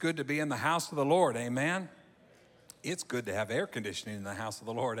good to be in the house of the Lord, amen? It's good to have air conditioning in the house of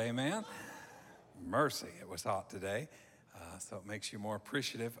the Lord, amen? Mercy, it was hot today, so it makes you more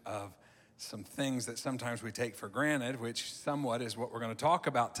appreciative of some things that sometimes we take for granted, which somewhat is what we're going to talk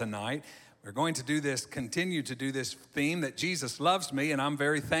about tonight. We're going to do this, continue to do this theme that Jesus loves me, and I'm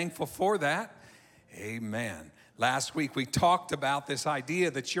very thankful for that. Amen. Last week we talked about this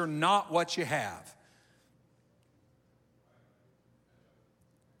idea that you're not what you have.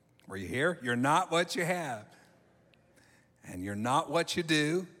 Were you here? You're not what you have. And you're not what you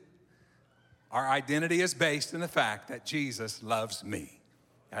do. Our identity is based in the fact that Jesus loves me.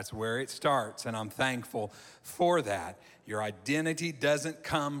 That's where it starts, and I'm thankful for that. Your identity doesn't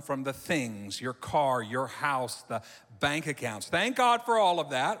come from the things, your car, your house, the bank accounts. Thank God for all of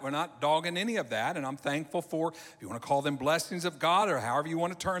that. We're not dogging any of that, and I'm thankful for, if you want to call them blessings of God or however you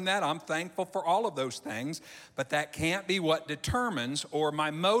want to term that, I'm thankful for all of those things, but that can't be what determines or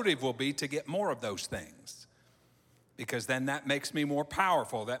my motive will be to get more of those things. Because then that makes me more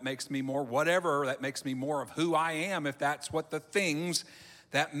powerful, that makes me more whatever, that makes me more of who I am if that's what the things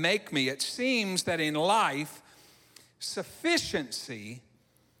that make me. It seems that in life, sufficiency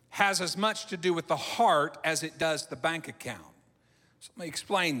has as much to do with the heart as it does the bank account. So let me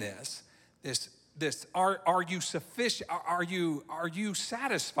explain this. Are you sufficient? Are you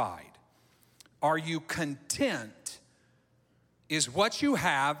satisfied? Are you content? Is what you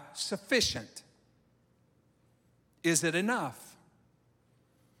have sufficient? Is it enough?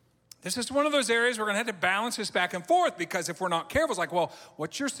 This is one of those areas we're going to have to balance this back and forth, because if we're not careful, it's like, well,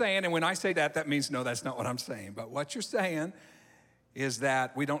 what you're saying, and when I say that, that means, no, that's not what I'm saying. But what you're saying is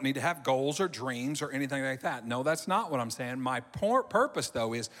that we don't need to have goals or dreams or anything like that. No, that's not what I'm saying. My purpose,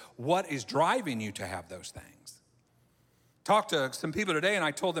 though, is what is driving you to have those things. Talked to some people today, and I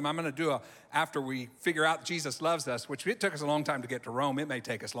told them I'm going to do after we figure out Jesus loves us, which it took us a long time to get to Rome. It may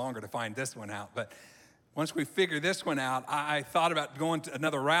take us longer to find this one out, but once we figure this one out, I thought about going to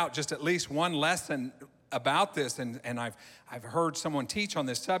another route, just at least one lesson about this, and I've heard someone teach on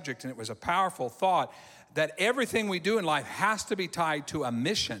this subject, and it was a powerful thought, that everything we do in life has to be tied to a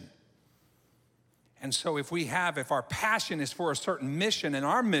mission. And so if our passion is for a certain mission, and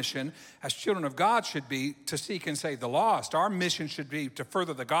our mission as children of God should be to seek and save the lost, our mission should be to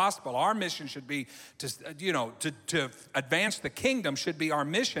further the gospel, our mission should be to advance the kingdom should be our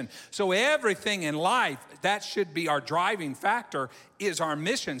mission. So everything in life, that should be our driving factor, is our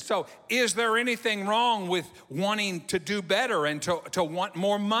mission. So is there anything wrong with wanting to do better and to want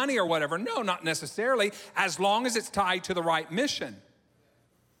more money or whatever? No, not necessarily, as long as it's tied to the right mission.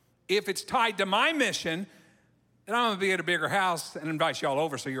 If it's tied to my mission, then I'm going to be at a bigger house and invite y'all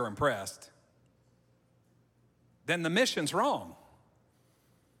over so you're impressed. Then the mission's wrong.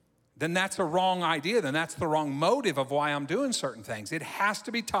 Then that's a wrong idea. Then that's the wrong motive of why I'm doing certain things. It has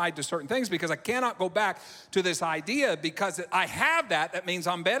to be tied to certain things, because I cannot go back to this idea because I have that means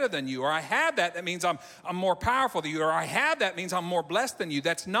I'm better than you, or I have that means I'm more powerful than you, or I have that means I'm more blessed than you.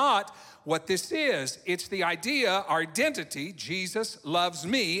 That's not what this is. It's the idea, our identity, Jesus loves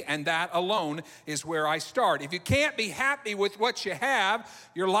me, and that alone is where I start. If you can't be happy with what you have,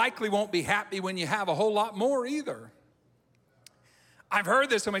 you likely won't be happy when you have a whole lot more either. I've heard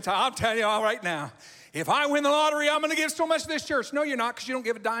this so many times. I'll tell you all right now. If I win the lottery, I'm going to give so much to this church. No, you're not, because you don't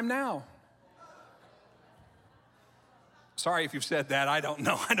give a dime now. Sorry if you've said that. I don't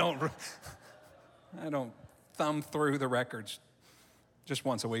know. I don't thumb through the records just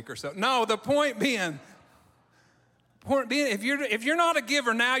once a week or so. No, the point being, if you're not a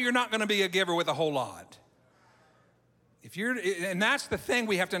giver now, you're not going to be a giver with a whole lot. And that's the thing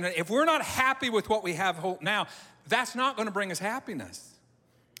we have to know. If we're not happy with what we have now, that's not going to bring us happiness.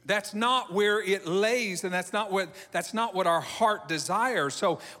 That's not where it lays, and that's not what our heart desires.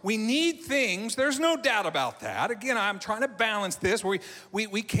 So we need things. There's no doubt about that. Again, I'm trying to balance this. We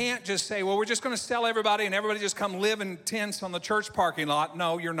can't just say, well, we're just going to sell everybody and everybody just come live in tents on the church parking lot.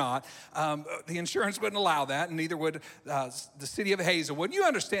 No, you're not. The insurance wouldn't allow that, and neither would the city of Hazelwood. You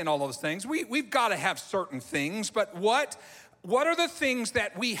understand all those things. We've got to have certain things, but what are the things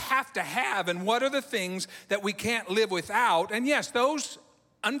that we have to have, and what are the things that we can't live without? And yes, those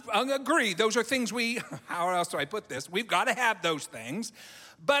agree. Those are things how else do I put this? We've got to have those things,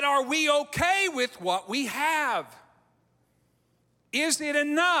 but are we okay with what we have? Is it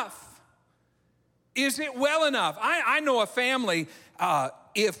enough? Is it well enough? I know a family,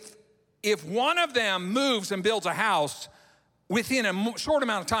 if one of them moves and builds a house within a short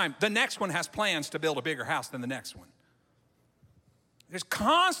amount of time, the next one has plans to build a bigger house than the next one. They're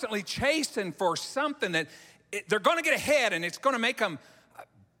constantly chasing for something that they're going to get ahead, and it's going to make them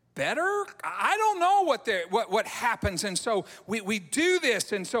better? I don't know what happens. And so we do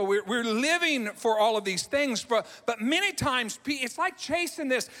this, and so we're living for all of these things. But many times, it's like chasing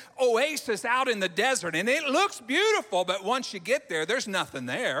this oasis out in the desert, and it looks beautiful, but once you get there, there's nothing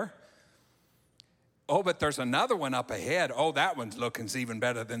there. Oh, but there's another one up ahead. Oh, that one's looking even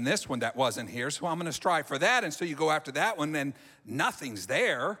better than this one that wasn't here, so I'm going to strive for that. And so you go after that one, and nothing's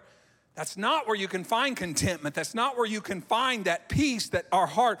there. That's not where you can find contentment. That's not where you can find that peace that our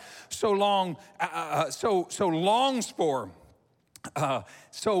heart so longs for.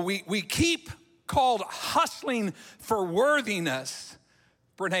 So we keep called hustling for worthiness.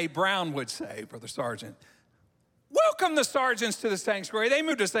 Brene Brown would say, Brother Sargent, welcome the Sargents to the sanctuary. They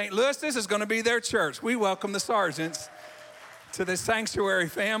moved to St. Louis. This is going to be their church. We welcome the Sargents to this sanctuary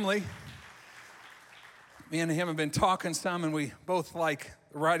family. Me and him have been talking some, and we both like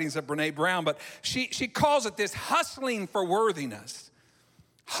the writings of Brene Brown, but she calls it this hustling for worthiness.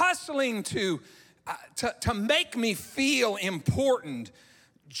 Hustling to make me feel important.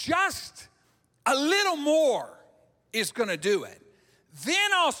 Just a little more is going to do it.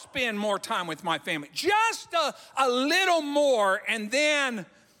 Then I'll spend more time with my family. Just a little more, and then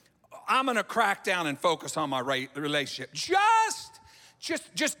I'm going to crack down and focus on my relationship.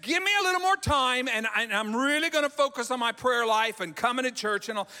 Just give me a little more time, and I'm really going to focus on my prayer life and coming to church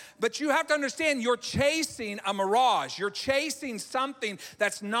and all. But you have to understand, you're chasing a mirage. You're chasing something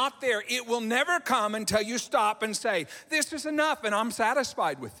that's not there. It will never come until you stop and say, this is enough, and I'm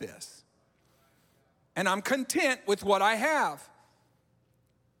satisfied with this. And I'm content with what I have.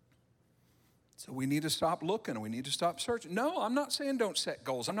 So we need to stop looking. We need to stop searching. No, I'm not saying don't set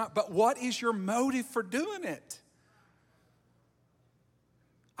goals. But what is your motive for doing it?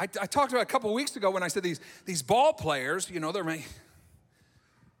 I talked about a couple of weeks ago when I said these ball players, you know, they're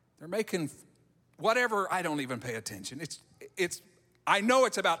making whatever. I don't even pay attention. I know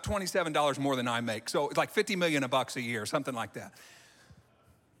it's about $27 more than I make, so it's like $50 million a year, something like that.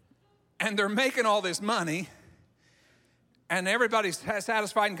 And they're making all this money, and everybody's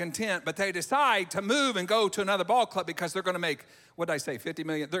satisfied and content, but they decide to move and go to another ball club because they're going to make, what did I say, 50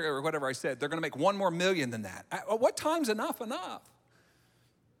 million, or whatever I said. They're going to make one more million than that. What time's enough? How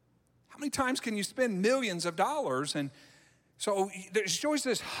many times can you spend millions of dollars? And so there's always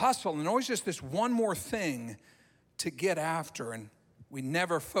this hustle and always just this one more thing to get after. And we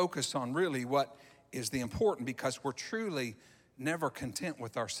never focus on really what is the important, because we're truly never content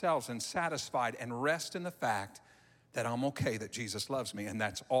with ourselves and satisfied and rest in the fact that I'm okay, that Jesus loves me. And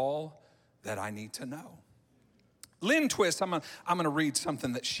that's all that I need to know. Lynn Twist, I'm going to read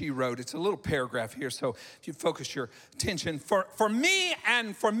something that she wrote. It's a little paragraph here, so if you focus your attention. For me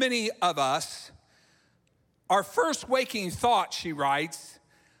and for many of us, our first waking thought, she writes,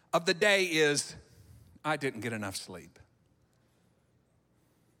 of the day is, I didn't get enough sleep.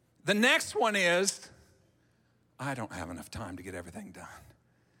 The next one is, I don't have enough time to get everything done.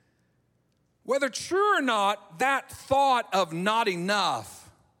 Whether true or not, that thought of not enough,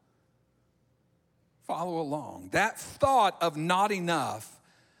 follow along. That thought of not enough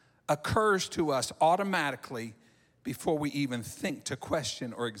occurs to us automatically before we even think to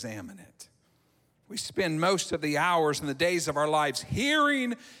question or examine it. We spend most of the hours and the days of our lives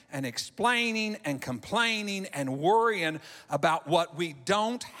hearing and explaining and complaining and worrying about what we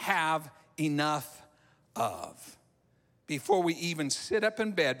don't have enough of. Before we even sit up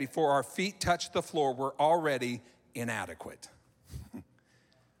in bed, before our feet touch the floor, we're already inadequate.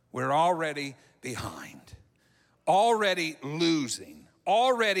 We're already behind, already losing,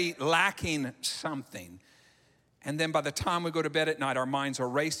 already lacking something. And then by the time we go to bed at night, our minds are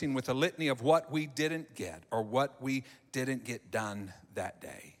racing with a litany of what we didn't get or what we didn't get done that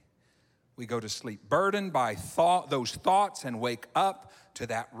day. We go to sleep burdened by those thoughts and wake up to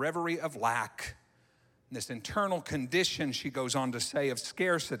that reverie of lack. This internal condition, she goes on to say, of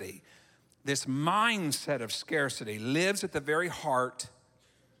scarcity, this mindset of scarcity lives at the very heart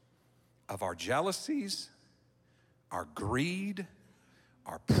of our jealousies, our greed,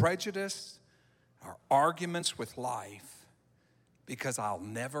 our prejudice, our arguments with life, because I'll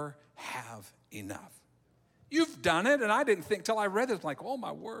never have enough. You've done it, and I didn't think till I read this, like, oh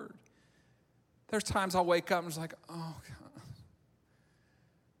my word. There's times I'll wake up and it's like, oh God,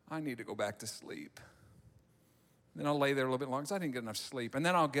 I need to go back to sleep. Then I'll lay there a little bit longer because I didn't get enough sleep. And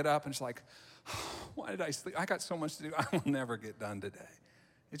then I'll get up and it's like, oh, why did I sleep? I got so much to do. I will never get done today.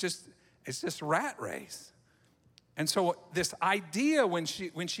 It's just rat race. And so this idea, when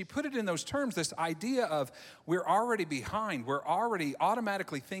she put it in those terms, this idea of we're already behind, we're already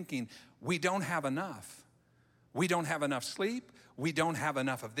automatically thinking we don't have enough. We don't have enough sleep. We don't have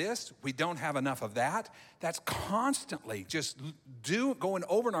enough of this. We don't have enough of that. That's constantly just going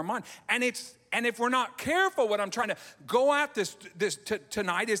over in our mind. And if we're not careful, what I'm trying to go at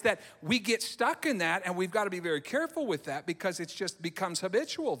tonight is that we get stuck in that, and we've got to be very careful with that, because it just becomes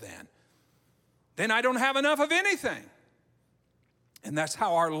habitual then. Then I don't have enough of anything. And that's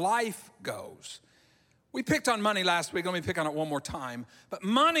how our life goes. We picked on money last week. Let me pick on it one more time. But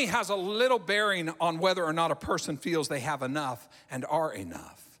money has a little bearing on whether or not a person feels they have enough and are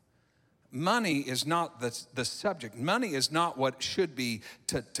enough. Money is not the subject. Money is not what should be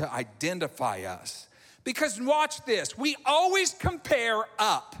to identify us. Because watch this. We always compare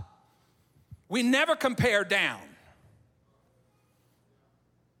up. We never compare down.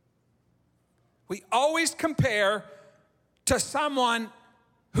 We always compare to someone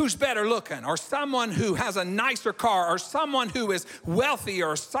who's better looking, or someone who has a nicer car, or someone who is wealthier,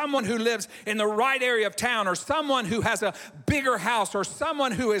 or someone who lives in the right area of town, or someone who has a bigger house, or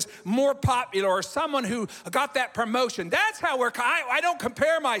someone who is more popular, or someone who got that promotion. That's how I don't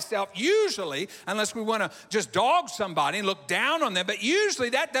compare myself usually, unless we want to just dog somebody and look down on them, but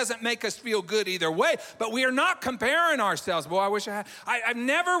usually that doesn't make us feel good either way. But we are not comparing ourselves. Boy, I wish I had. I've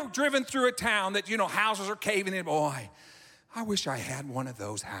never driven through a town that, houses are caving in. Boy, I wish I had one of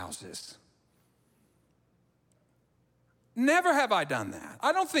those houses. Never have I done that.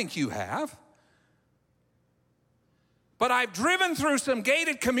 I don't think you have. But I've driven through some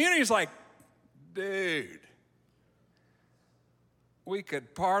gated communities like, dude, we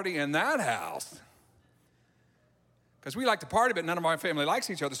could party in that house. Because we like to party, but none of our family likes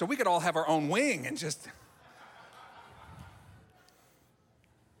each other, so we could all have our own wing and just...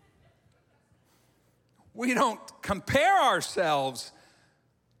 We don't compare ourselves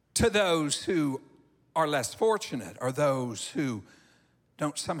to those who are less fortunate, or those who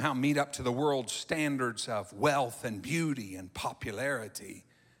don't somehow meet up to the world's standards of wealth and beauty and popularity.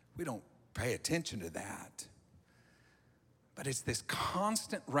 We don't pay attention to that. But it's this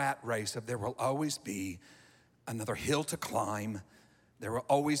constant rat race of there will always be another hill to climb. There will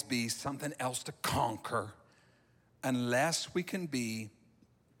always be something else to conquer, unless we can be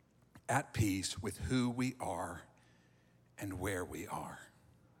at peace with who we are and where we are.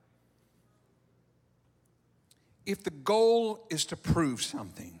 If the goal is to prove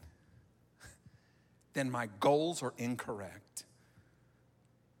something, then my goals are incorrect.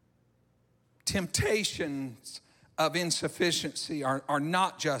 Temptations of insufficiency are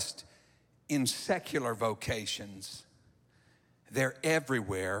not just in secular vocations. They're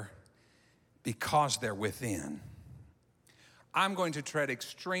everywhere because they're within. I'm going to tread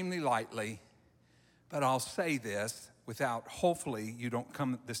extremely lightly, but I'll say this without, hopefully,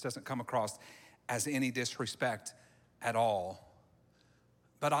 this doesn't come across as any disrespect at all.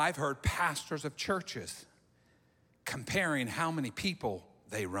 But I've heard pastors of churches comparing how many people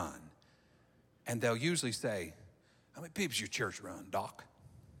they run. And they'll usually say, how many people does your church run, Doc?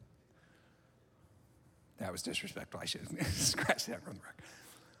 That was disrespectful. I should scratch that from the record.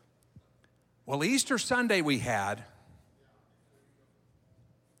 Well, Easter Sunday we had.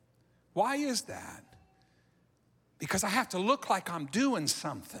 Why is that? Because I have to look like I'm doing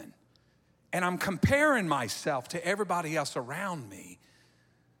something, and I'm comparing myself to everybody else around me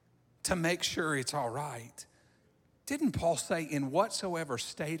to make sure it's all right. Didn't Paul say, in whatsoever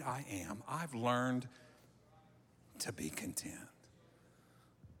state I am, I've learned to be content?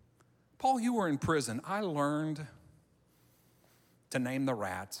 Paul, you were in prison. I learned to name the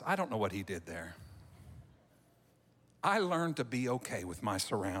rats. I don't know what he did there. I learned to be okay with my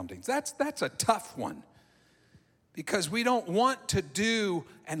surroundings. That's a tough one, because we don't want to do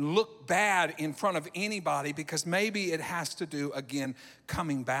and look bad in front of anybody, because maybe it has to do, again,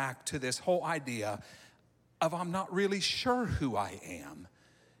 coming back to this whole idea of I'm not really sure who I am,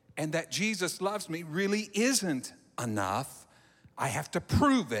 and that Jesus loves me really isn't enough. I have to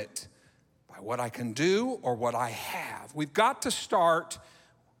prove it by what I can do or what I have. We've got to start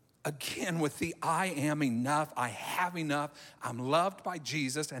again with the I am enough, I have enough, I'm loved by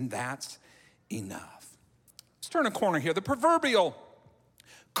Jesus, and that's enough. Let's turn a corner here. The proverbial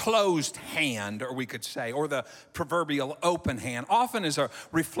closed hand, or we could say, or the proverbial open hand, often is a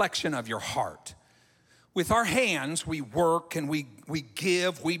reflection of your heart. With our hands, we work and we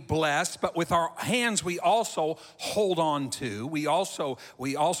give, we bless, but with our hands, we also hold on to. We also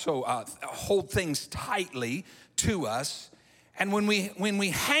hold things tightly to us. And when we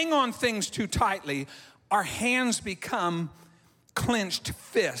hang on things too tightly, our hands become clenched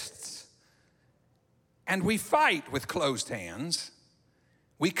fists. And we fight with closed hands.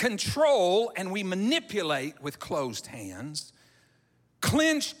 We control and we manipulate with closed hands.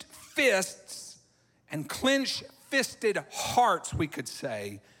 Clenched fists and clench-fisted hearts, we could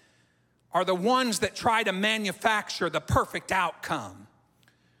say, are the ones that try to manufacture the perfect outcome.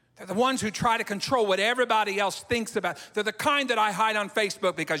 They're the ones who try to control what everybody else thinks about. They're the kind that I hide on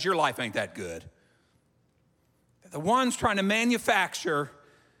Facebook because your life ain't that good. They're the ones trying to manufacture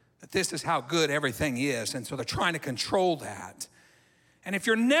that this is how good everything is, and so they're trying to control that. And if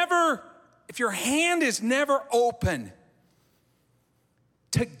your hand is never open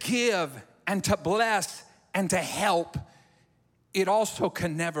to give and to bless and to help, it also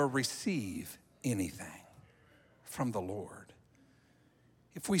can never receive anything from the Lord.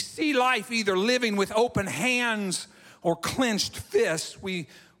 If we see life either living with open hands or clenched fists, we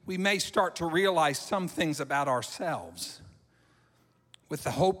may start to realize some things about ourselves. With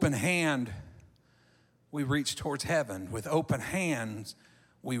the open hand, we reach towards heaven. With open hands,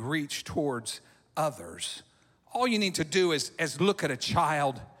 we reach towards others. All you need to do is look at a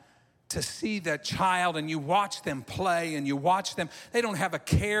child, to see that child, and you watch them play and you watch them. They don't have a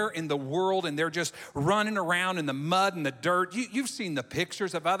care in the world, and they're just running around in the mud and the dirt. You've seen the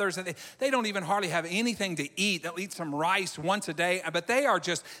pictures of others, and they don't even hardly have anything to eat. They'll eat some rice once a day, but they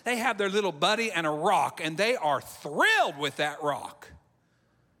have their little buddy and a rock, and they are thrilled with that rock.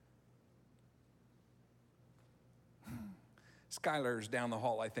 Skylar's down the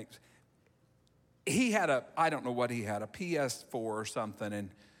hall, I think. He had I don't know what he had, a PS4 or something, and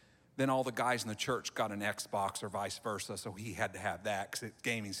then all the guys in the church got an Xbox or vice versa, so he had to have that because it's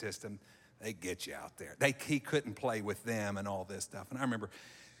gaming system. They get you out there. He couldn't play with them and all this stuff. And I remember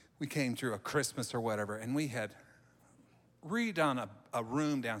we came through a Christmas or whatever, and we had redone a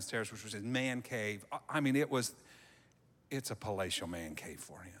room downstairs, which was his man cave. I mean, it's a palatial man cave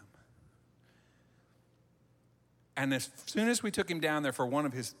for him. And as soon as we took him down there for one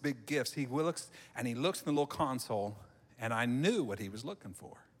of his big gifts, he looks in the little console, and I knew what he was looking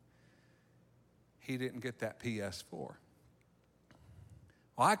for. He didn't get that PS4.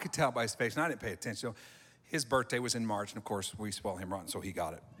 Well, I could tell by his face, and I didn't pay attention. His birthday was in March, and of course, we spoiled him rotten, so he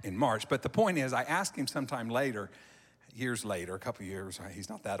got it in March. But the point is, I asked him sometime later, years later, a couple of years, he's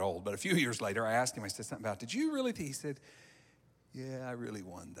not that old, but a few years later, I asked him, I said something about, did you really? He said, yeah, I really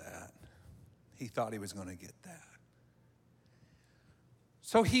won that. He thought he was going to get that.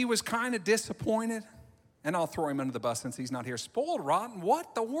 So he was kind of disappointed, and I'll throw him under the bus since he's not here. Spoiled rotten,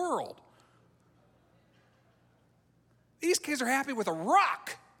 what the world? These kids are happy with a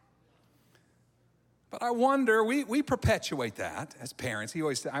rock. But I wonder, we perpetuate that as parents.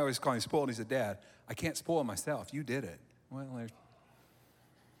 I always call him spoiled. He said, Dad, I can't spoil myself. You did it. Well,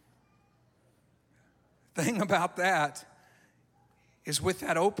 the thing about that is with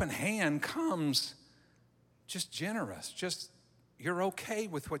that open hand comes just generous. Just you're okay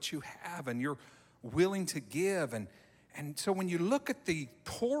with what you have, and you're willing to give. And so when you look at the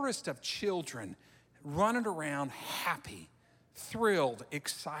poorest of children, running around happy, thrilled,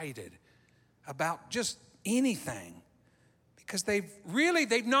 excited about just anything, because they've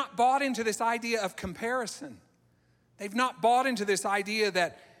not bought into this idea of comparison. They've not bought into this idea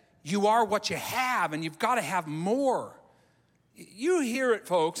that you are what you have and you've got to have more. You hear it,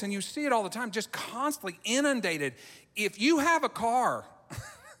 folks, and you see it all the time, just constantly inundated. If you have a car,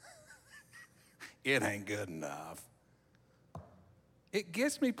 it ain't good enough. It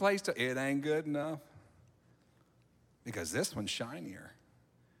gets me placed to, it ain't good enough. Because this one's shinier.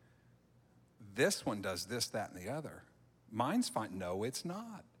 This one does this, that, and the other. Mine's fine. No, it's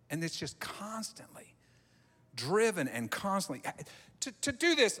not. And it's just constantly driven and constantly. To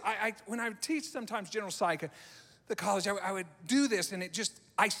do this, when I teach sometimes general psych at the college, I would do this, and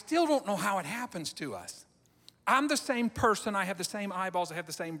I still don't know how it happens to us. I'm the same person. I have the same eyeballs. I have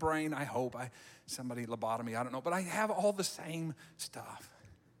the same brain. I hope. Somebody lobotomy, I don't know. But I have all the same stuff.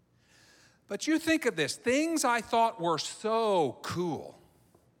 But you think of this, things I thought were so cool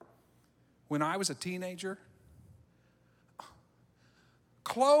when I was a teenager,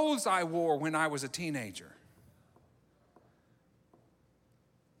 clothes I wore when I was a teenager.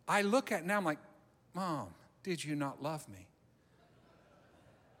 I look at it now, I'm like, Mom, did you not love me?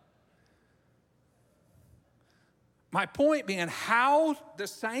 My point being, how the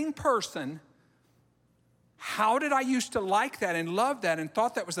same person, how did I used to like that and love that and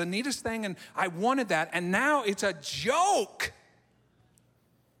thought that was the neatest thing and I wanted that, and now it's a joke?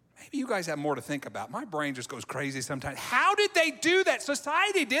 Maybe you guys have more to think about. My brain just goes crazy sometimes. How did they do that?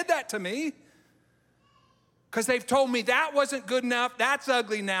 Society did that to me. Because they've told me that wasn't good enough, that's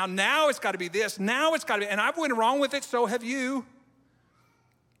ugly now, now it's got to be this, now it's got to be, and I've went wrong with it, so have you.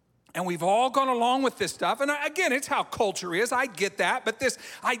 And we've all gone along with this stuff. And again, it's how culture is. I get that. But this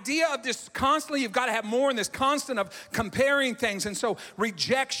idea of this constantly, you've got to have more, and this constant of comparing things. And so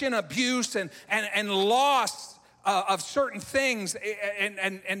rejection, abuse, and loss of certain things,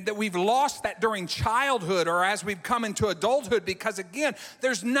 and that we've lost that during childhood or as we've come into adulthood, because again,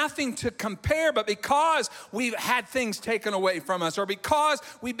 there's nothing to compare. But because we've had things taken away from us, or because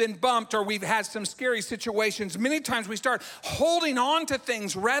we've been bumped, or we've had some scary situations, many times we start holding on to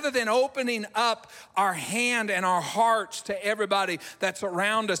things rather than opening up our hand and our hearts to everybody that's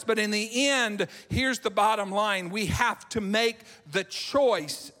around us. But in the end, here's the bottom line: we have to make the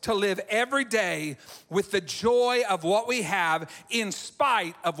choice to live every day with the joy of what we have in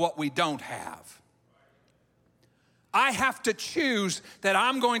spite of what we don't have. I have to choose that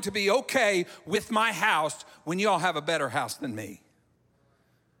I'm going to be okay with my house when you all have a better house than me.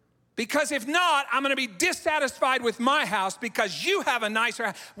 Because if not, I'm going to be dissatisfied with my house because you have a nicer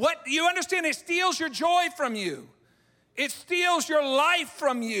house. What you understand, it steals your joy from you. It steals your life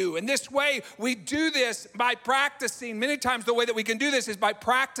from you. And this way, we do this by practicing. Many times the way that we can do this is by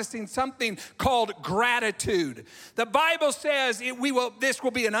practicing something called gratitude. The Bible says this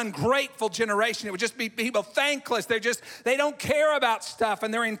will be an ungrateful generation. It would just be people thankless. They don't care about stuff,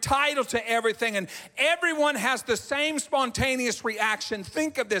 and they're entitled to everything. And everyone has the same spontaneous reaction.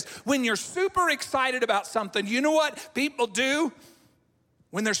 Think of this. When you're super excited about something, you know what people do?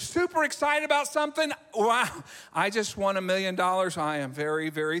 When they're super excited about something, wow, I just won $1 million. I am very,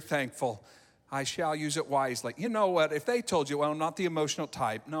 very thankful. I shall use it wisely. You know what? If they told you, well, I'm not the emotional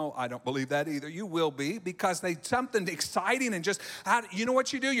type. No, I don't believe that either. You will be, because something exciting and just, you know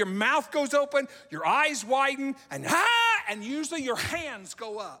what you do? Your mouth goes open, your eyes widen, and usually your hands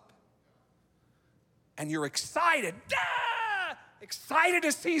go up. And you're excited, excited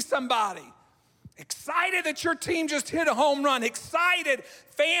to see somebody. Excited that your team just hit a home run. Excited,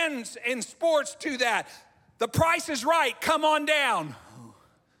 fans in sports do that. The Price is Right, come on down. Oh,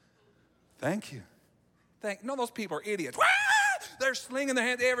 thank you. No, those people are idiots. They're slinging their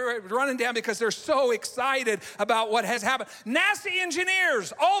hands everywhere, running down because they're so excited about what has happened. NASA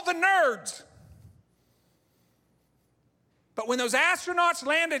engineers, all the nerds. But when those astronauts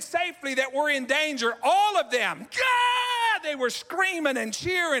landed safely that were in danger, all of them, they were screaming and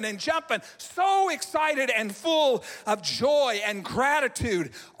cheering and jumping, so excited and full of joy and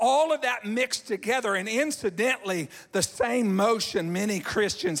gratitude. All of that mixed together, and incidentally, the same motion many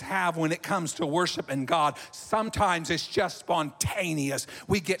Christians have when it comes to worshiping God. Sometimes it's just spontaneous.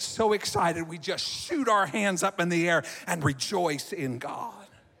 We get so excited, we just shoot our hands up in the air and rejoice in God.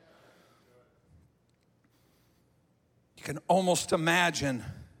 You can almost imagine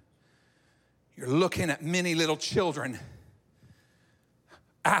you're looking at many little children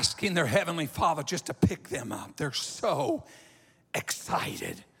asking their Heavenly Father just to pick them up. They're so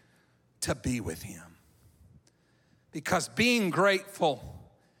excited to be with Him. Because being grateful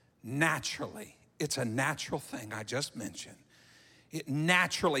naturally, it's a natural thing I just mentioned. It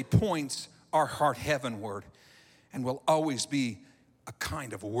naturally points our heart heavenward and will always be a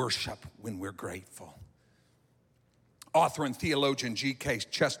kind of worship when we're grateful. Author and theologian G.K.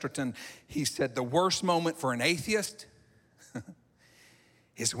 Chesterton, he said, the worst moment for an atheist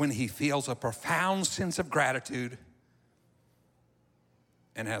is when he feels a profound sense of gratitude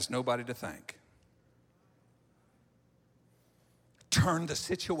and has nobody to thank. Turn the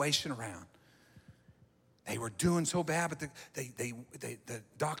situation around. They were doing so bad, but the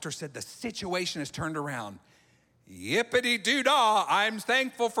doctor said the situation has turned around. Yippity-doo-dah, I'm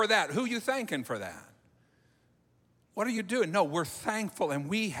thankful for that. Who are you thanking for that? What are you doing? No, we're thankful, and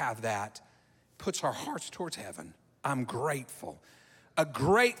we have that. Puts our hearts towards heaven. I'm grateful. A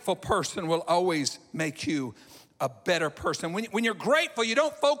grateful person will always make you a better person. When you're grateful, you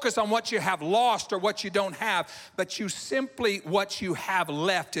don't focus on what you have lost or what you don't have, but you simply, what you have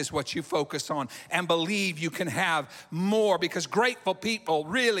left is what you focus on and believe you can have more, because grateful people,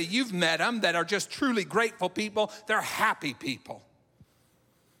 really, you've met them that are just truly grateful people. They're happy people.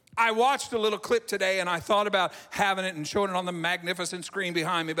 I watched a little clip today, and I thought about having it and showing it on the magnificent screen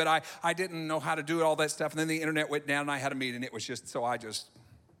behind me, but I didn't know how to do all that stuff. And then the internet went down, and I had a meeting. It was just, so I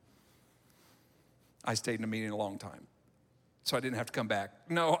stayed in a meeting a long time. So I didn't have to come back.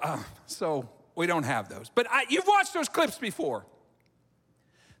 No, so we don't have those. But you've watched those clips before.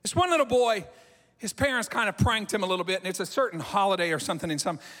 This one little boy, his parents kind of pranked him a little bit, and it's a certain holiday or something in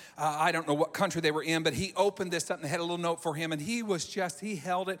some, I don't know what country they were in, but he opened this up and they had a little note for him, and he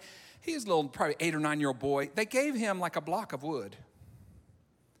held it. He was a little, probably 8 or 9-year-old boy. They gave him like a block of wood.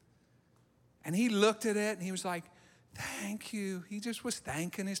 And he looked at it, and he was like, thank you. He just was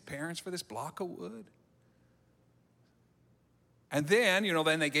thanking his parents for this block of wood. And then,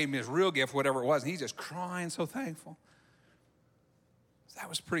 then they gave me his real gift, whatever it was, and he's just crying, so thankful. So that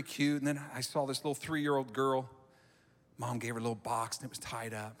was pretty cute. And then I saw this little 3-year-old girl. Mom gave her a little box, and it was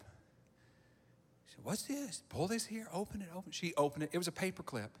tied up. She said, what's this? Pull this here, open it. She opened it. It was a paper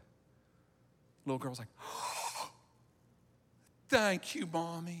clip. The little girl was like, oh, thank you,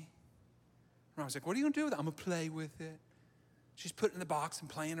 Mommy. And I was like, what are you going to do with it? I'm going to play with it. She's putting it in the box and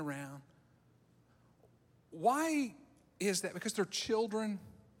playing around. Why is that? Because they're children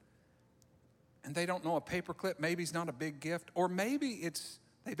and they don't know a paperclip maybe is not a big gift, or maybe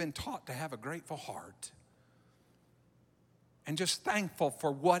they've been taught to have a grateful heart and just thankful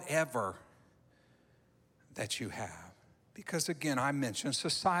for whatever that you have. Because again, I mentioned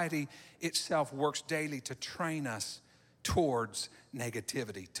society itself works daily to train us towards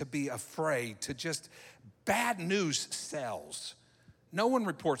negativity, to be afraid, to just, bad news sells. No one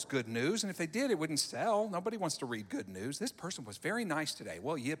reports good news, and if they did, it wouldn't sell. Nobody wants to read good news. This person was very nice today.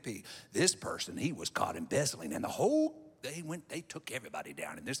 Well, yippee. This person, he was caught embezzling, and they took everybody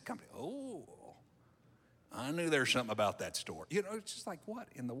down in this company. Oh, I knew there was something about that store. It's just like, what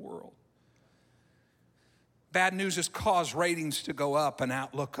in the world? Bad news has caused ratings to go up, and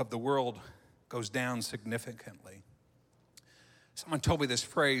outlook of the world goes down significantly. Someone told me this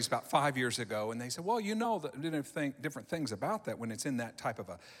phrase about 5 years ago, and they said, well, different things about that when it's in that type of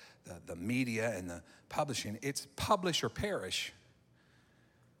the media and the publishing. It's publish or perish.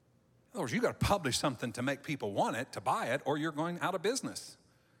 In other words, you got to publish something to make people want it, to buy it, or you're going out of business.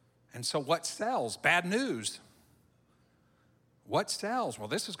 And so what sells? Bad news. What sells? Well,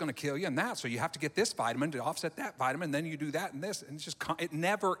 this is going to kill you and that, so you have to get this vitamin to offset that vitamin, and then you do that and this, and it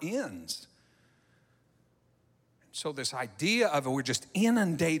never ends. So this idea of we're just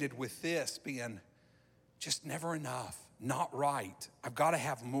inundated with this being just never enough, not right. I've got to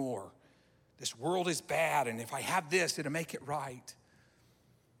have more. This world is bad, and if I have this, it'll make it right.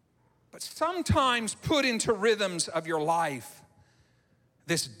 But sometimes put into rhythms of your life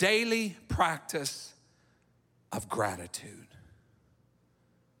this daily practice of gratitude.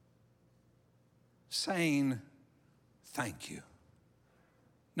 Saying thank you.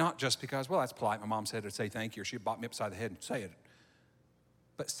 Not just because, well, that's polite. My mom said to say thank you, or she bought me upside the head and say it.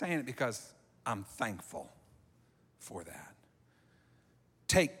 But saying it because I'm thankful for that.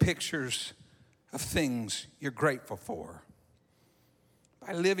 Take pictures of things you're grateful for.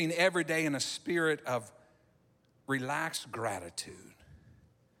 By living every day in a spirit of relaxed gratitude,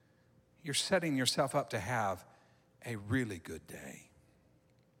 you're setting yourself up to have a really good day.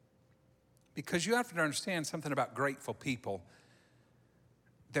 Because you have to understand something about grateful people.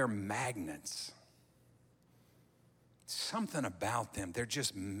 They're magnets. Something about them, they're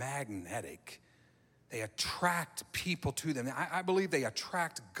just magnetic. They attract people to them. I believe they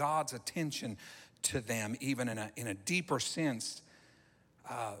attract God's attention to them, even in a deeper sense,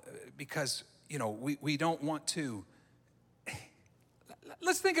 because we don't want to.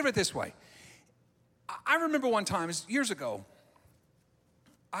 Let's think of it this way. I remember one time, it was years ago,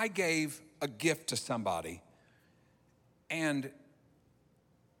 I gave a gift to somebody, and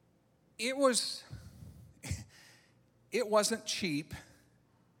it wasn't cheap,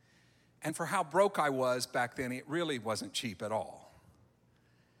 and for how broke I was back then, it really wasn't cheap at all.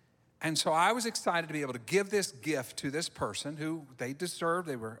 And so I was excited to be able to give this gift to this person who they deserved.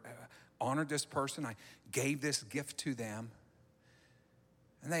 They were honored this person. I gave this gift to them.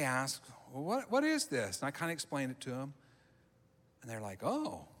 And they asked, well, what is this? And I kind of explained it to them. And they're like,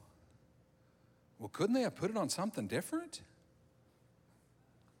 oh, well, couldn't they have put it on something different?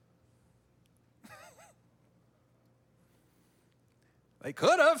 They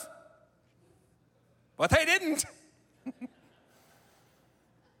could have, but they didn't.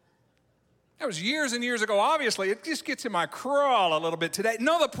 That was years and years ago. Obviously, it just gets in my crawl a little bit today.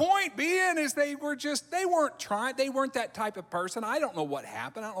 No, the point being is they weren't trying. They weren't that type of person. I don't know what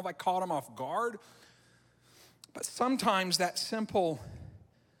happened. I don't know if I caught them off guard. But sometimes that simple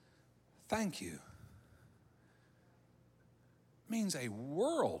thank you means a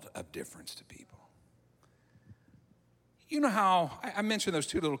world of difference to people. You know how, I mentioned those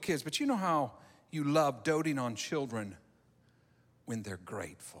two little kids, but you know how you love doting on children when they're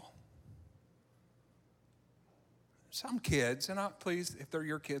grateful. Some kids, and please, if they're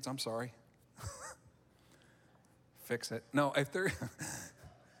your kids, I'm sorry. Fix it. No, if they're,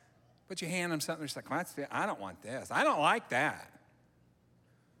 but you hand them something, they're just like, I don't want this. I don't like that.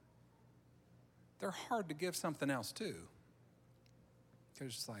 They're hard to give something else to. They're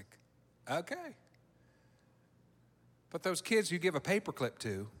just like, okay. But those kids you give a paperclip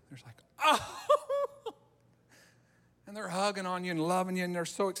to, they're like, oh. And they're hugging on you and loving you, and they're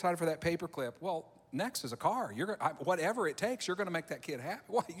so excited for that paperclip. Well, next is a car. Whatever it takes, you're going to make that kid happy.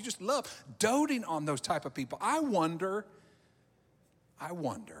 Why? You just love doting on those type of people. I wonder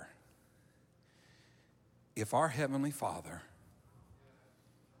if our Heavenly Father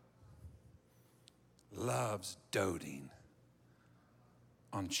loves doting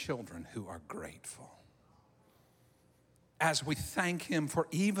on children who are grateful. As we thank Him for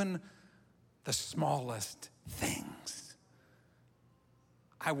even the smallest things,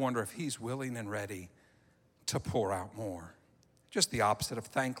 I wonder if He's willing and ready to pour out more. Just the opposite of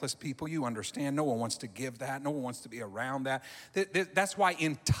thankless people. You understand, no one wants to give that. No one wants to be around that. That's why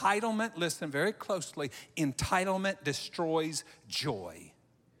entitlement, listen very closely, entitlement destroys joy.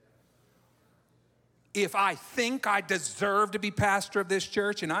 If I think I deserve to be pastor of this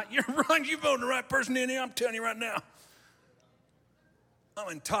church, and you're right, you voted the right person in here, I'm telling you right now. I'm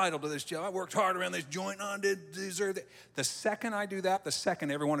entitled to this job. I worked hard around this joint. I did deserve it. The second I do that, the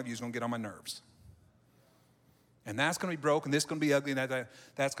second every one of you is going to get on my nerves. And that's going to be broken. This is going to be ugly. And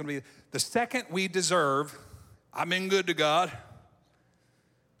that's going to be. The second we deserve, I've been good to God.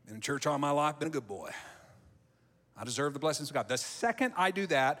 Been in church all my life, been a good boy. I deserve the blessings of God. The second I do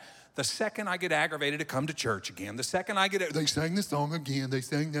that, the second I get aggravated to come to church again, the second I get, they sang the song again, they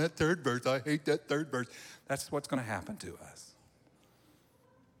sang that third verse, I hate that third verse. That's what's going to happen to us.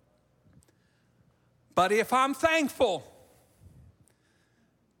 But if I'm thankful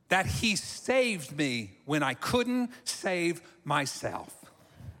that He saved me when I couldn't save myself.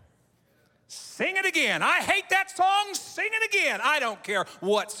 Sing it again. I hate that song. Sing it again. I don't care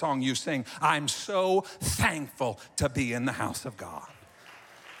what song you sing. I'm so thankful to be in the house of God.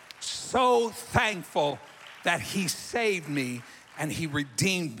 So thankful that He saved me and He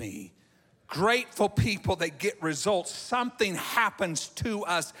redeemed me. Grateful people that get results. Something happens to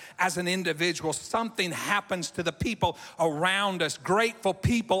us as an individual. Something happens to the people around us. Grateful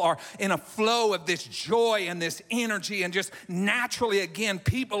people are in a flow of this joy and this energy, and just naturally, again,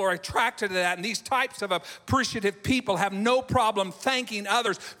 people are attracted to that. And these types of appreciative people have no problem thanking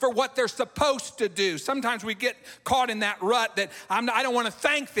others for what they're supposed to do. Sometimes we get caught in that rut that I don't want to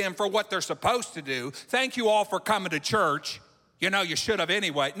thank them for what they're supposed to do. Thank you all for coming to church. You know, you should have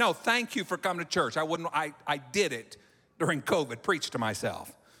anyway. No, thank you for coming to church. I did it during COVID, preached to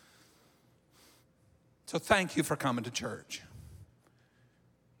myself. So thank you for coming to church.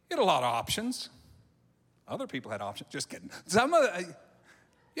 You had a lot of options. Other people had options. Just kidding. You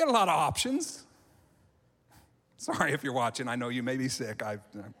had a lot of options. Sorry if you're watching. I know you may be sick. I'm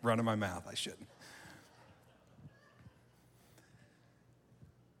running my mouth. I shouldn't.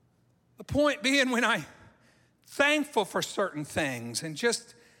 The point being, when I'm thankful for certain things and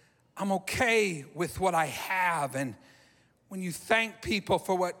just I'm okay with what I have, and when you thank people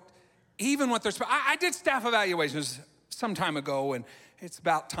for even what they're, I did staff evaluations some time ago, and it's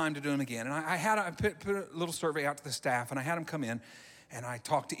about time to do them again. And I put a little survey out to the staff, and I had them come in, and I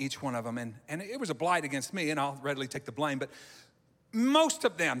talked to each one of them, and it was a blight against me, and I'll readily take the blame, but most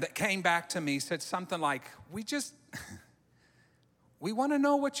of them that came back to me said something like, we want to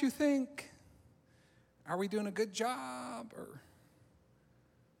know what you think. Are we doing a good job? Or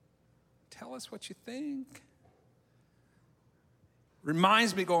tell us what you think.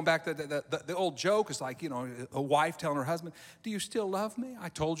 Reminds me, going back to the old joke is like, a wife telling her husband, do you still love me? I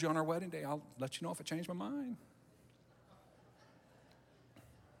told you on our wedding day, I'll let you know if I change my mind.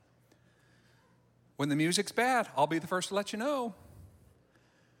 When the music's bad, I'll be the first to let you know.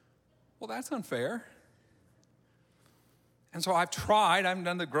 Well, that's unfair. And so I've tried, I haven't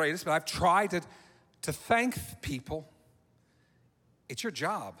done the greatest, but I've tried to thank people. It's your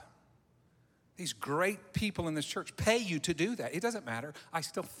job. These great people in this church pay you to do that. It doesn't matter. I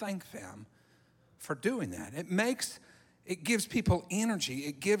still thank them for doing that. It gives people energy.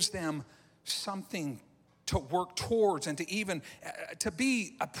 It gives them something to work towards, and to even to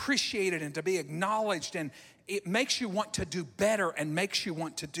be appreciated and to be acknowledged. And it makes you want to do better and makes you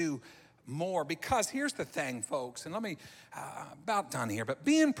want to do more. Because here's the thing, folks, and let me, about done here, but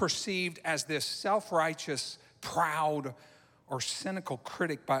being perceived as this self-righteous, proud, or cynical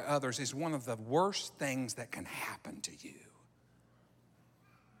critic by others is one of the worst things that can happen to you.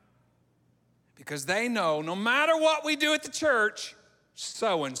 Because they know no matter what we do at the church,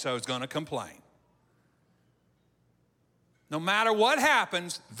 so-and-so is going to complain. No matter what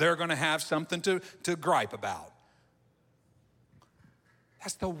happens, they're going to have something to gripe about.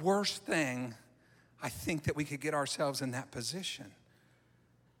 That's the worst thing, I think, that we could get ourselves in that position.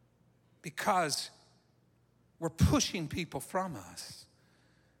 Because we're pushing people from us.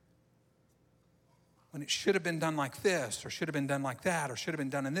 When it should have been done like this, or should have been done like that, or should have been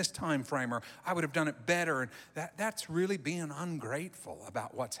done in this time frame, or I would have done it better. And that's really being ungrateful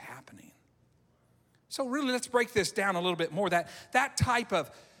about what's happening. So really, let's break this down a little bit more. That type of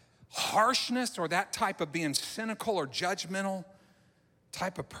harshness or that type of being cynical or judgmental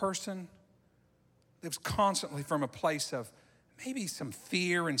type of person lives constantly from a place of maybe some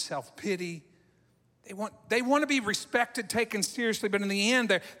fear and self-pity. They want to be respected, taken seriously, but in the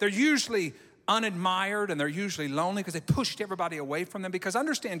end, they're usually unadmired and they're usually lonely because they pushed everybody away from them. Because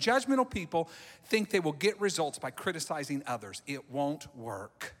understand, judgmental people think they will get results by criticizing others. It won't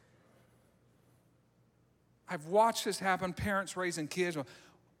work. I've watched this happen, parents raising kids.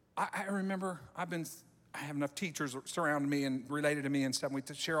 I remember I have enough teachers surrounding me and related to me and stuff. We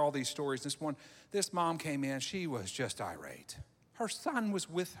share all these stories. This mom came in, she was just irate. Her son was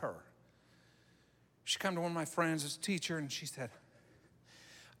with her. She came to one of my friends as a teacher and she said,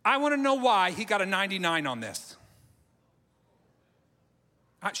 I want to know why he got a 99 on this.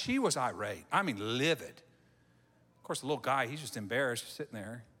 She was irate. I mean, livid. Of course, the little guy, he's just embarrassed sitting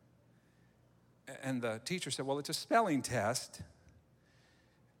there. And the teacher said, well, it's a spelling test.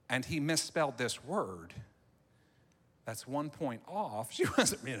 And he misspelled this word. That's 1 point off. She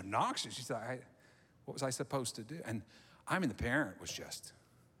wasn't being obnoxious. She said, what was I supposed to do? And the parent was just,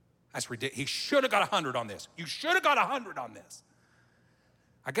 that's ridiculous. He should have got 100 on this. You should have got 100 on this.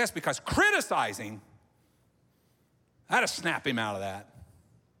 I guess because criticizing, that'll snap him out of that.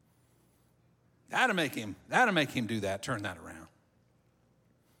 That'll make him do that, turn that around.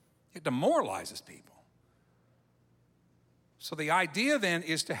 It demoralizes people. So the idea then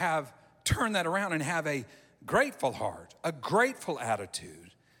is to turn that around and have a grateful heart, a grateful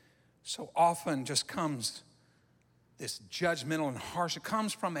attitude. So often just comes this judgmental and harsh. It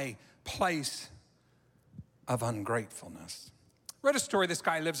comes from a place of ungratefulness. Read a story, this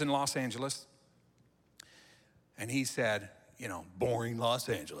guy lives in Los Angeles. And he said, boring Los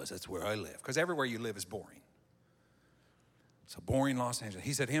Angeles, that's where I live. Because everywhere you live is boring. So boring Los Angeles.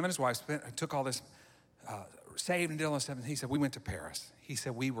 He said him and his wife took all this, saved and did all this stuff. And he said, we went to Paris. He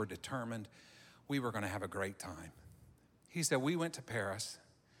said, we were determined we were going to have a great time. He said, we went to Paris.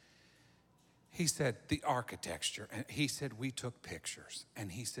 He said, the architecture. And he said, we took pictures.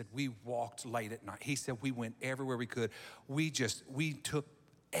 And he said, we walked late at night. He said, we went everywhere we could. We took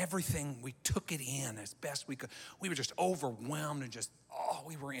everything. We took it in as best we could. We were just overwhelmed and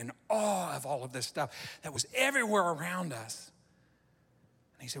we were in awe of all of this stuff that was everywhere around us.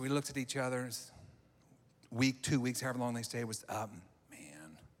 And he said, we looked at each other. Week, 2 weeks, however long they stayed was up.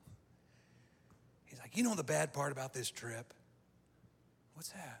 Man. He's like, the bad part about this trip? What's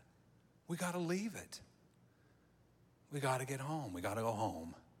that? We got to leave it. We got to get home. We got to go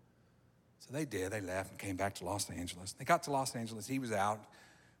home. So they did. They left and came back to Los Angeles. They got to Los Angeles. He was out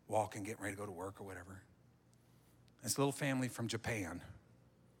walking, getting ready to go to work or whatever. This little family from Japan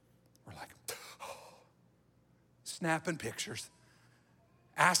were like, snapping pictures.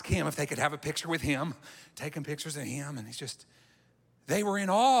 Ask him if they could have a picture with him, taking pictures of him. And they were in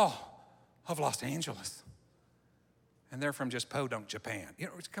awe of Los Angeles. And they're from just Podunk, Japan.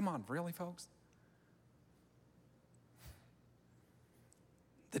 Come on, really, folks?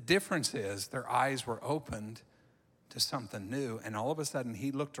 The difference is their eyes were opened to something new, and all of a sudden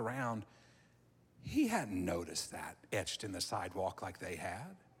he looked around. He hadn't noticed that etched in the sidewalk like they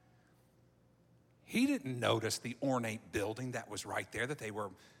had. He didn't notice the ornate building that was right there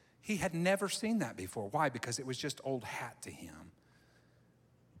he had never seen that before. Why? Because it was just old hat to him.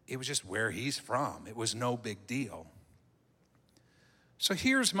 It was just where he's from. It was no big deal. So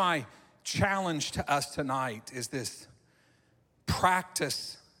here's my challenge to us tonight is this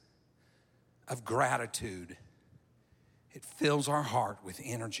practice of gratitude. It fills our heart with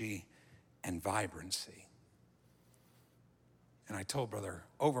energy and vibrancy. And I told Brother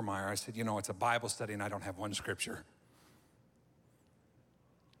Overmeyer, I said, it's a Bible study and I don't have one scripture.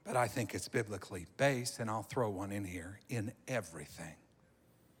 But I think it's biblically based, and I'll throw one in here. In everything,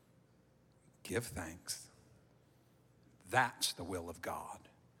 give thanks. That's the will of God.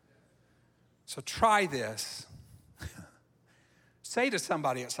 So try this. Say to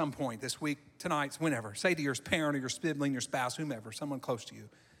somebody at some point this week, tonight, whenever, say to your parent or your sibling, your spouse, whomever, someone close to you,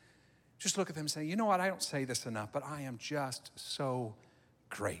 just look at them and say, I don't say this enough, but I am just so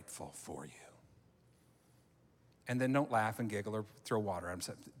grateful for you. And then don't laugh and giggle or throw water at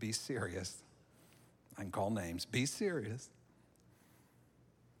them. Be serious. I can call names. Be serious.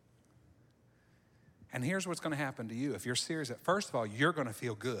 And here's what's going to happen to you. If you're serious, first of all, you're going to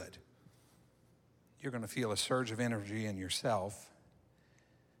feel good. You're going to feel a surge of energy in yourself.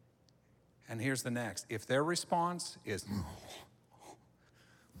 And here's the next. If their response is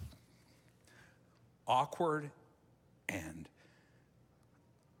awkward, and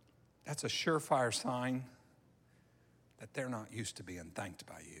that's a surefire sign that they're not used to being thanked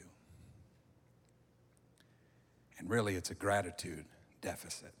by you. And really, it's a gratitude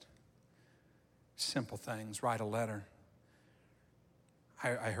deficit. Simple things, write a letter.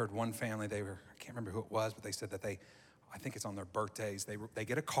 I heard one family, I can't remember who it was, but they said that I think it's on their birthdays, they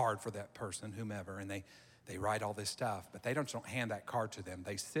get a card for that person, whomever, and they write all this stuff, but they don't hand that card to them.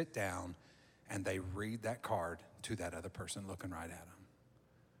 They sit down and they read that card to that other person looking right at them.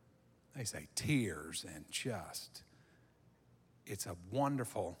 They say tears and it's a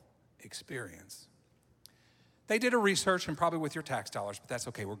wonderful experience. They did a research, and probably with your tax dollars, but that's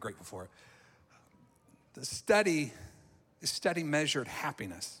okay, we're grateful for it. The study measured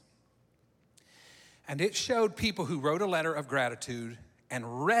happiness. And it showed people who wrote a letter of gratitude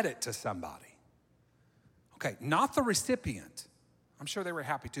and read it to somebody. Okay, not the recipient. I'm sure they were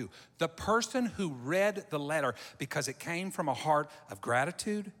happy too. The person who read the letter, because it came from a heart of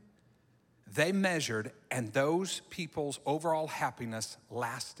gratitude, they measured, and those people's overall happiness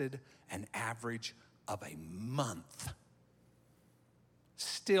lasted an average of a month.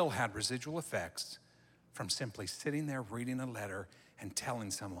 Still had residual effects from simply sitting there reading a letter and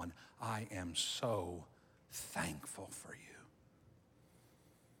telling someone, I am so thankful for you.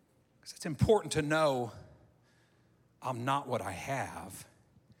 Because it's important to know I'm not what I have.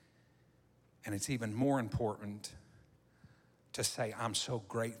 And it's even more important to say I'm so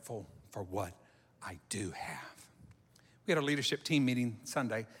grateful for what I do have. We had a leadership team meeting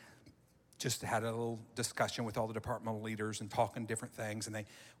Sunday. Just had a little discussion with all the departmental leaders and talking different things, and they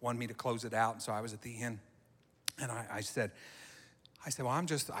wanted me to close it out, and so I was at the end, and I said, well, I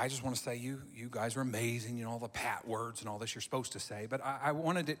just want to say you guys are amazing, you know, all the pat words and all this you're supposed to say, but I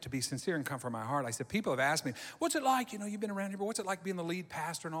wanted it to be sincere and come from my heart. I said, people have asked me, what's it like, you know, you've been around here, but what's it like being the lead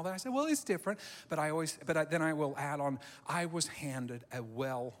pastor and all that? I said, well, it's different, then I will add on, I was handed a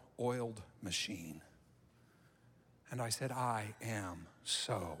well-oiled machine, and I said, I am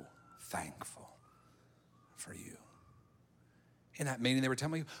so thankful for you. In that meeting, they were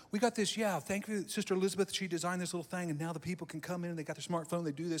telling me, we got this, thank you, Sister Elizabeth, she designed this little thing, and now the people can come in, and they got their smartphone,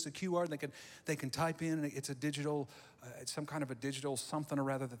 they do this, a QR, and they can type in, and it's a digital, it's some kind of a digital something or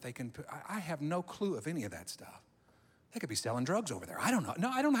other that they can put. I have no clue of any of that stuff. They could be selling drugs over there. I don't know. No,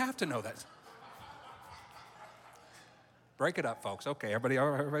 I don't have to know that. Break it up, folks. Okay,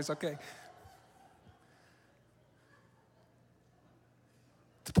 everybody's okay.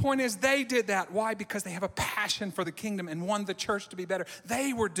 The point is, they did that. Why? Because they have a passion for the kingdom and want the church to be better.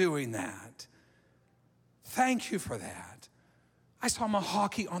 They were doing that. Thank you for that. I saw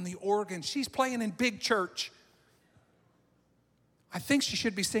Mahaki on the organ. She's playing in big church. I think she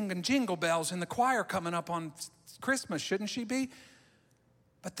should be singing Jingle Bells in the choir coming up on Christmas, shouldn't she be?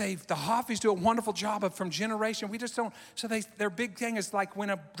 But the Hoffys do a wonderful job of from generation. We just don't, so their big thing is like when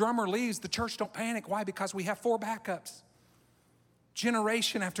a drummer leaves, the church don't panic. Why? Because we have 4 backups.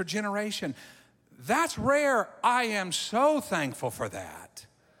 Generation after generation. That's rare. I am so thankful for that.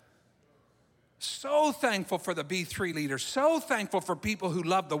 So thankful for the B3 leaders. So thankful for people who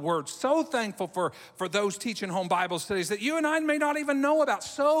love the word. So thankful for those teaching home Bible studies that you and I may not even know about.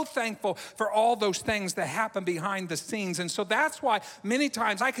 So thankful for all those things that happen behind the scenes. And so that's why many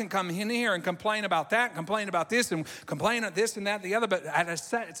times I can come in here and complain about that, complain about this, and complain about this and that and the other. But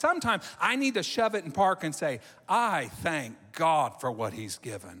sometimes I need to shove it in park and say, I thank God for what he's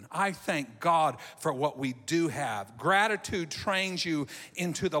given. I thank God for what we do have. Gratitude trains you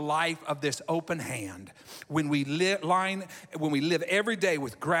into the life of this open hand. When we live every day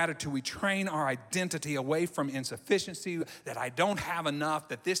with gratitude, we train our identity away from insufficiency, that I don't have enough,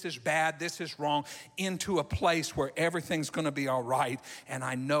 that this is bad, this is wrong, into a place where everything's going to be all right, and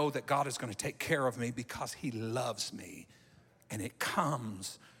I know that God is going to take care of me because he loves me. And it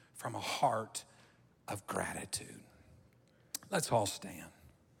comes from a heart of gratitude. Let's all stand.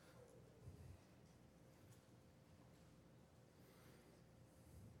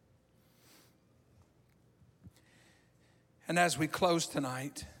 And as we close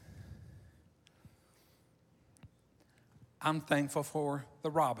tonight, I'm thankful for the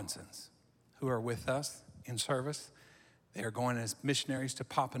Robinsons who are with us in service. They are going as missionaries to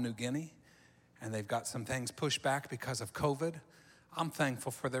Papua New Guinea, and they've got some things pushed back because of COVID. I'm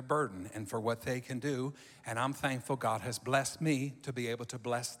thankful for their burden and for what they can do, and I'm thankful God has blessed me to be able to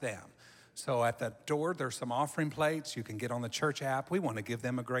bless them. So at the door, there's some offering plates. You can get on the church app. We want to give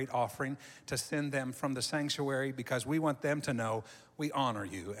them a great offering to send them from the sanctuary because we want them to know we honor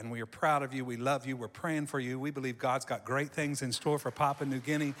you and we are proud of you. We love you. We're praying for you. We believe God's got great things in store for Papua New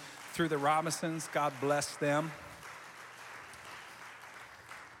Guinea through the Robinsons. God bless them.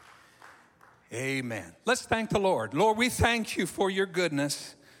 Amen. Let's thank the Lord. Lord, we thank you for your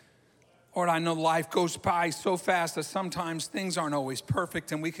goodness. Lord, I know life goes by so fast that sometimes things aren't always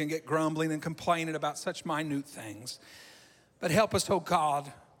perfect and we can get grumbling and complaining about such minute things. But help us, oh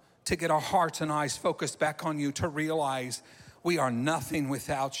God, to get our hearts and eyes focused back on you, to realize we are nothing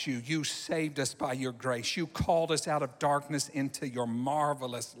without you. You saved us by your grace. You called us out of darkness into your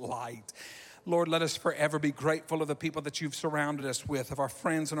marvelous light. Lord, let us forever be grateful of the people that you've surrounded us with, of our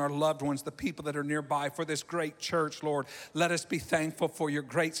friends and our loved ones, the people that are nearby, for this great church, Lord. Let us be thankful for your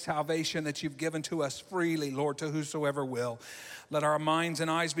great salvation that you've given to us freely, Lord, to whosoever will. Let our minds and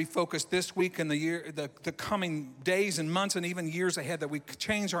eyes be focused this week and the coming days and months and even years ahead, that we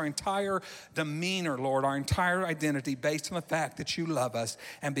change our entire demeanor, Lord, our entire identity based on the fact that you love us.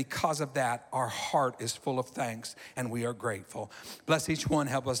 And because of that, our heart is full of thanks and we are grateful. Bless each one.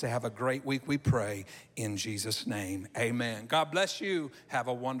 Help us to have a great week, we pray, in Jesus' name. Amen. God bless you. Have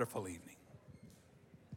a wonderful evening.